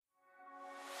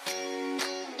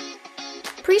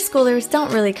Preschoolers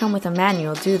don't really come with a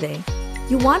manual, do they?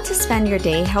 You want to spend your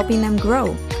day helping them grow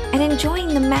and enjoying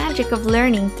the magic of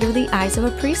learning through the eyes of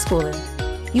a preschooler.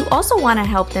 You also want to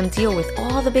help them deal with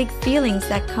all the big feelings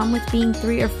that come with being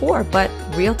 3 or 4, but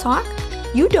real talk,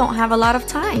 you don't have a lot of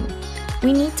time.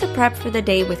 We need to prep for the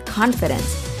day with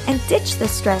confidence and ditch the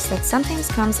stress that sometimes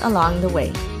comes along the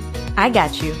way. I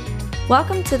got you.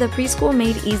 Welcome to the Preschool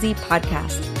Made Easy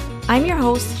podcast. I'm your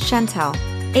host, Chantel,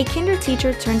 a kinder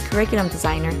teacher turned curriculum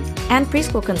designer and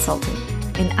preschool consultant,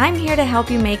 and I'm here to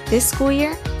help you make this school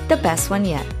year the best one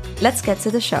yet. Let's get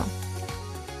to the show.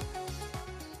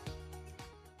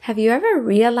 Have you ever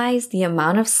realized the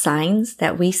amount of signs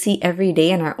that we see every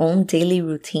day in our own daily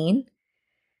routine?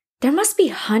 There must be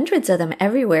hundreds of them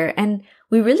everywhere, and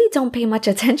we really don't pay much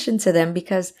attention to them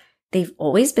because they've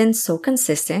always been so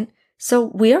consistent,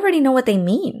 so we already know what they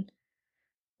mean.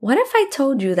 What if I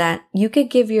told you that you could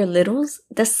give your littles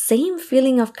the same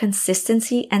feeling of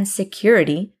consistency and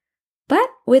security,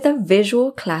 but with a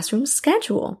visual classroom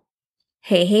schedule?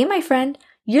 Hey, my friend,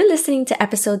 you're listening to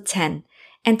episode 10,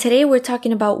 and today we're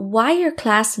talking about why your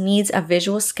class needs a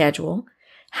visual schedule,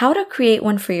 how to create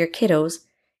one for your kiddos,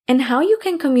 and how you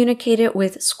can communicate it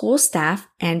with school staff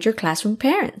and your classroom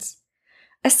parents.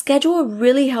 A schedule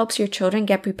really helps your children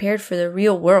get prepared for the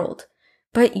real world.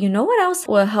 But you know what else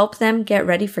will help them get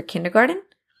ready for kindergarten?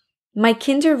 My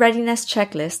Kinder Readiness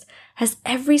Checklist has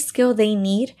every skill they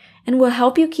need and will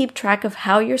help you keep track of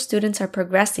how your students are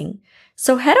progressing.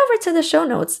 So head over to the show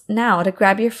notes now to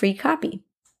grab your free copy.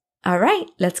 All right,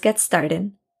 let's get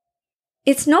started.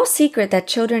 It's no secret that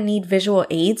children need visual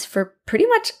aids for pretty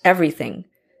much everything.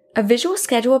 A visual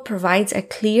schedule provides a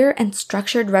clear and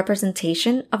structured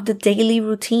representation of the daily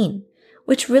routine,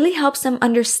 which really helps them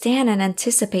understand and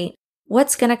anticipate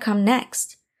what's going to come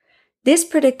next. This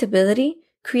predictability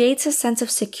creates a sense of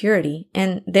security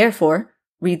and therefore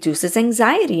reduces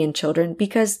anxiety in children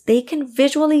because they can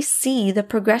visually see the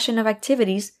progression of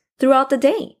activities throughout the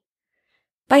day.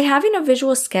 By having a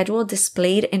visual schedule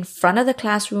displayed in front of the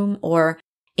classroom or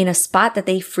in a spot that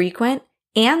they frequent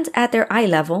and at their eye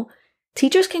level,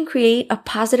 teachers can create a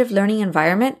positive learning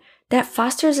environment that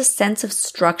fosters a sense of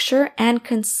structure and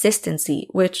consistency,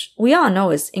 which we all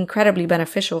know is incredibly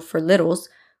beneficial for littles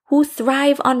who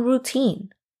thrive on routine.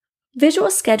 Visual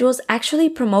schedules actually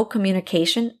promote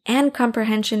communication and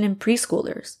comprehension in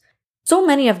preschoolers. So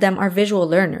many of them are visual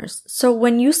learners, so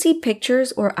when you see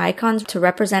pictures or icons to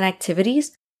represent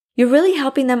activities, you're really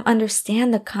helping them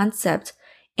understand the concept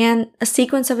and a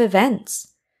sequence of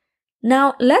events.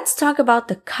 Now, let's talk about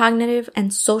the cognitive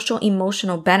and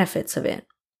social-emotional benefits of it.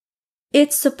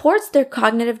 It supports their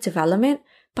cognitive development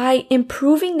by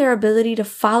improving their ability to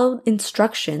follow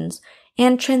instructions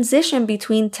and transition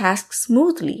between tasks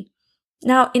smoothly.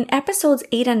 Now, in episodes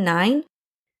 8 and 9,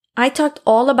 I talked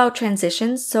all about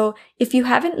transitions, so if you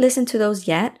haven't listened to those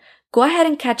yet, go ahead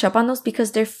and catch up on those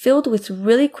because they're filled with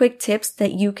really quick tips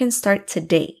that you can start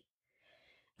today.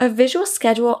 A visual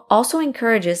schedule also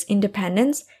encourages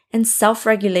independence and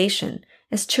self-regulation,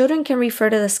 as children can refer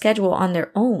to the schedule on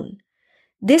their own.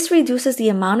 This reduces the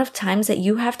amount of times that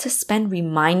you have to spend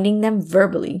reminding them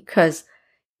verbally, because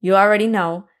you already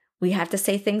know we have to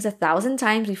say things 1,000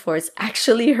 times before it's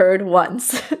actually heard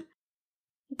once.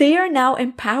 They are now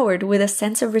empowered with a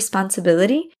sense of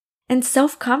responsibility and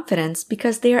self-confidence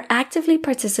because they are actively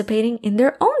participating in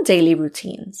their own daily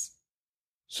routines.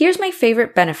 Here's my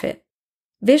favorite benefit.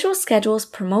 Visual schedules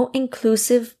promote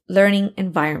inclusive learning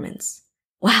environments.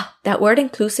 Wow, that word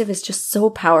inclusive is just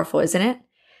so powerful, isn't it?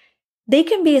 They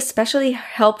can be especially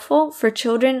helpful for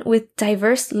children with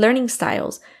diverse learning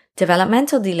styles,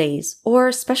 developmental delays,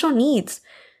 or special needs,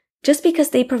 just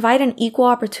because they provide an equal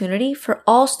opportunity for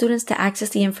all students to access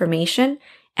the information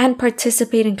and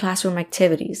participate in classroom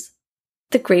activities.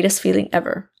 The greatest feeling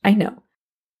ever, I know.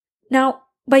 Now,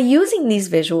 by using these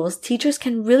visuals, teachers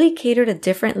can really cater to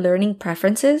different learning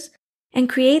preferences and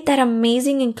create that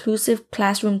amazing inclusive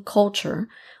classroom culture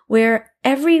where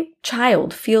every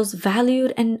child feels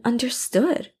valued and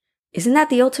understood. Isn't that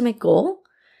the ultimate goal?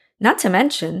 Not to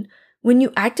mention, when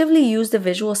you actively use the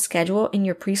visual schedule in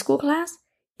your preschool class,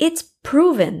 it's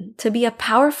proven to be a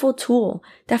powerful tool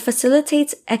that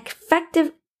facilitates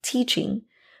effective teaching,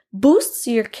 boosts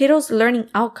your kiddos' learning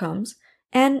outcomes,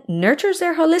 and nurtures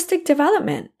their holistic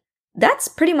development. That's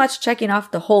pretty much checking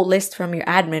off the whole list from your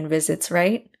admin visits,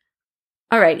 right?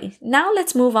 Alrighty, now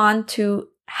let's move on to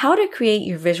how to create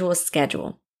your visual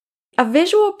schedule. A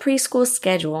visual preschool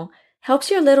schedule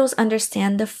helps your littles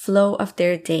understand the flow of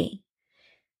their day.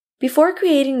 Before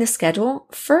creating the schedule,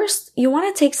 first you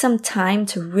want to take some time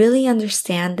to really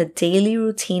understand the daily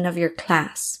routine of your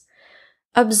class.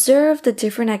 Observe the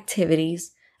different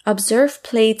activities, observe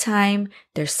playtime,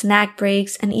 their snack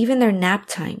breaks, and even their nap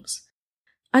times.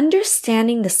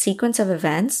 Understanding the sequence of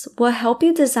events will help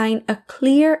you design a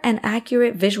clear and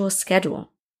accurate visual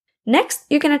schedule. Next,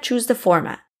 you're going to choose the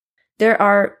format. There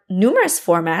are numerous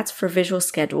formats for visual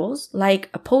schedules, like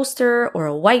a poster or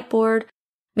a whiteboard,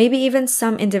 maybe even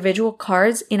some individual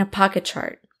cards in a pocket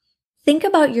chart. Think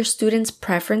about your students'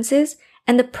 preferences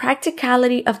and the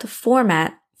practicality of the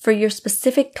format for your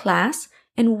specific class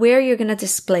and where you're going to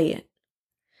display it.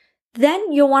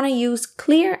 Then you'll want to use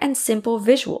clear and simple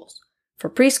visuals. For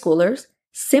preschoolers,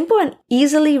 simple and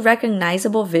easily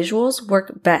recognizable visuals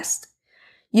work best.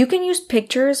 You can use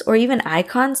pictures or even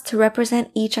icons to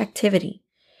represent each activity.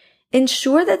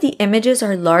 Ensure that the images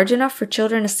are large enough for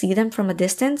children to see them from a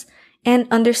distance and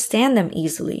understand them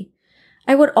easily.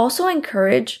 I would also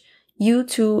encourage you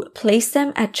to place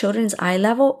them at children's eye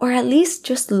level or at least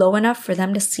just low enough for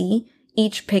them to see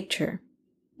each picture.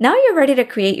 Now you're ready to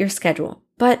create your schedule,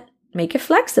 but make it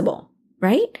flexible,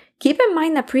 right? Keep in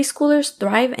mind that preschoolers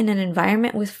thrive in an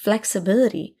environment with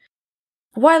flexibility.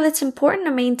 While it's important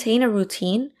to maintain a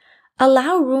routine,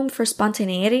 allow room for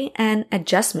spontaneity and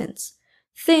adjustments.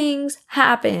 Things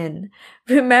happen.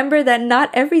 Remember that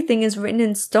not everything is written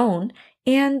in stone,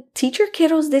 and teach your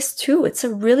kiddos this too. It's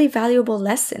a really valuable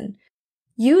lesson.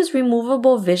 Use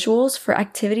removable visuals for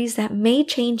activities that may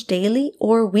change daily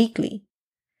or weekly.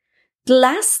 The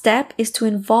last step is to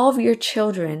involve your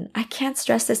children. I can't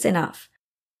stress this enough.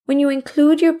 When you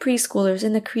include your preschoolers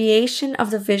in the creation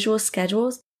of the visual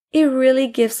schedules, it really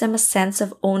gives them a sense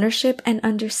of ownership and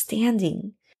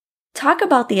understanding. Talk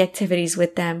about the activities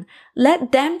with them,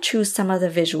 let them choose some of the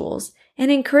visuals, and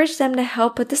encourage them to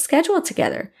help put the schedule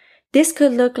together. This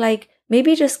could look like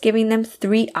maybe just giving them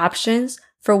 3 options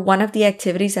for one of the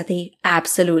activities that they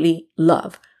absolutely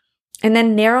love, and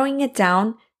then narrowing it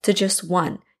down to just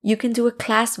one. You can do a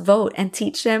class vote and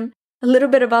teach them a little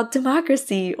bit about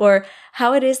democracy or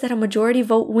how it is that a majority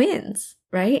vote wins,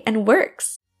 right? And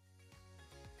works.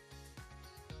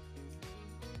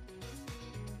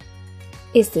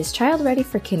 Is this child ready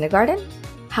for kindergarten?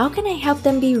 How can I help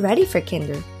them be ready for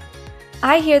kinder?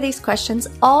 I hear these questions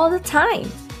all the time.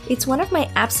 It's one of my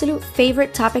absolute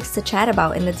favorite topics to chat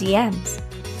about in the DMs.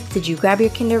 Did you grab your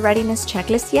kinder readiness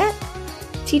checklist yet?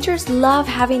 Teachers love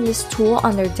having this tool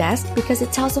on their desk because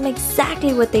it tells them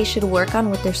exactly what they should work on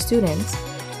with their students.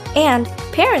 And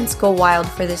parents go wild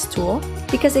for this tool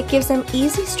because it gives them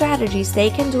easy strategies they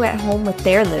can do at home with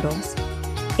their littles.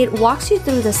 It walks you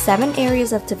through the 7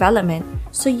 areas of development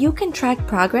so you can track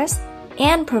progress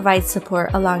and provide support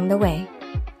along the way.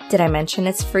 Did I mention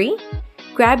it's free?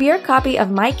 Grab your copy of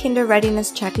my Kinder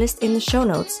Readiness Checklist in the show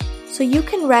notes so you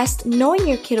can rest knowing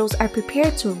your kiddos are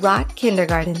prepared to rock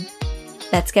kindergarten.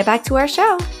 Let's get back to our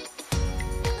show.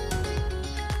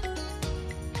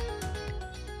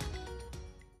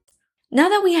 Now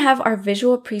that we have our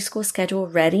visual preschool schedule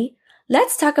ready,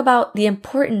 let's talk about the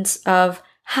importance of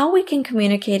how we can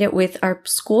communicate it with our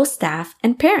school staff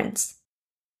and parents.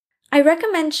 I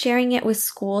recommend sharing it with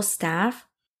school staff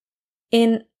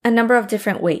in a number of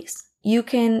different ways. You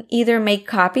can either make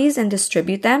copies and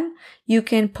distribute them, you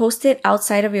can post it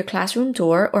outside of your classroom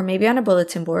door or maybe on a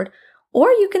bulletin board, or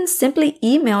you can simply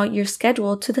email your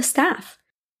schedule to the staff.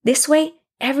 This way,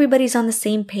 everybody's on the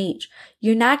same page.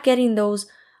 You're not getting those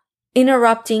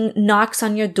interrupting knocks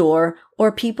on your door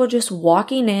or people just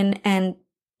walking in and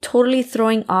totally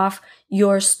throwing off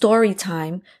your story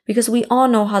time, because we all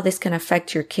know how this can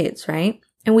affect your kids, right?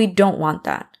 And we don't want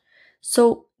that.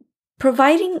 So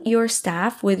providing your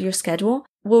staff with your schedule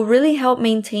will really help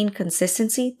maintain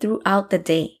consistency throughout the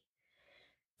day.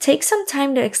 Take some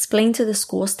time to explain to the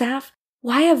school staff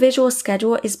why a visual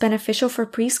schedule is beneficial for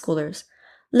preschoolers.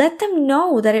 Let them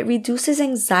know that it reduces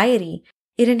anxiety,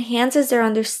 it enhances their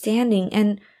understanding,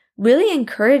 and really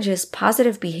encourages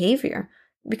positive behavior.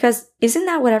 Because isn't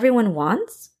that what everyone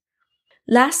wants?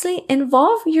 Lastly,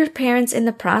 involve your parents in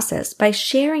the process by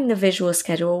sharing the visual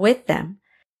schedule with them.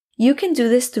 You can do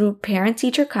this through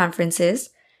parent-teacher conferences,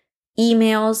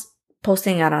 emails,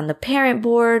 posting out on the parent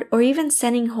board, or even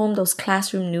sending home those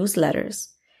classroom newsletters.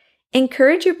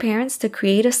 Encourage your parents to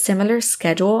create a similar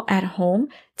schedule at home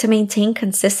to maintain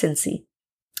consistency.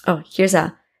 Oh, here's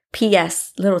a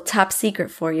PS, little top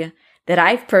secret for you that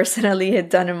I've personally had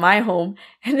done in my home,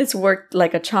 and it's worked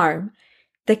like a charm.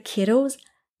 The kiddos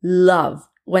love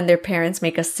when their parents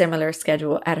make a similar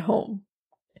schedule at home.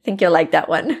 I think you'll like that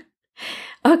one.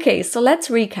 Okay, so let's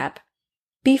recap.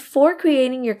 Before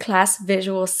creating your class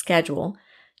visual schedule,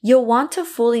 you'll want to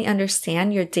fully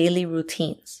understand your daily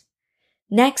routines.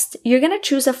 Next, you're going to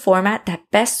choose a format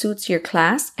that best suits your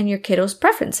class and your kiddos'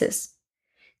 preferences.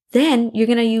 Then you're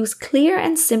going to use clear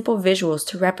and simple visuals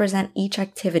to represent each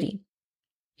activity.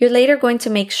 You're later going to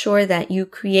make sure that you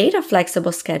create a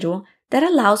flexible schedule that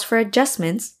allows for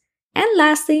adjustments. And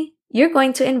lastly, you're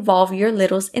going to involve your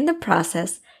littles in the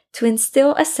process to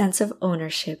instill a sense of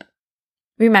ownership.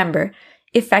 Remember,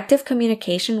 effective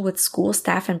communication with school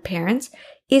staff and parents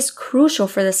is crucial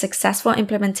for the successful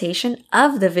implementation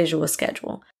of the visual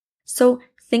schedule. So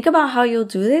think about how you'll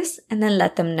do this and then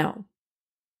let them know.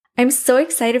 I'm so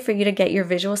excited for you to get your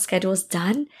visual schedules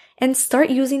done and start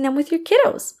using them with your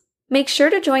kiddos. Make sure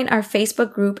to join our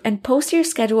Facebook group and post your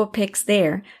schedule pics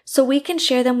there so we can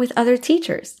share them with other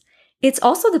teachers. It's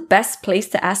also the best place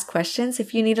to ask questions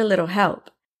if you need a little help.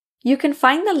 You can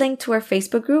find the link to our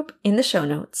Facebook group in the show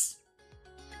notes.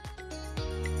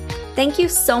 Thank you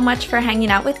so much for hanging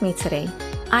out with me today.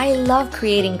 I love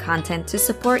creating content to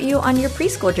support you on your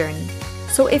preschool journey.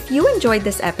 So if you enjoyed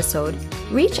this episode,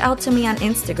 reach out to me on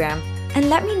Instagram and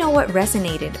let me know what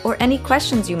resonated or any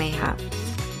questions you may have.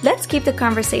 Let's keep the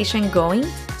conversation going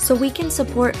so we can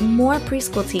support more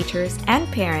preschool teachers and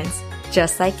parents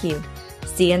just like you.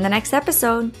 See you in the next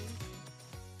episode.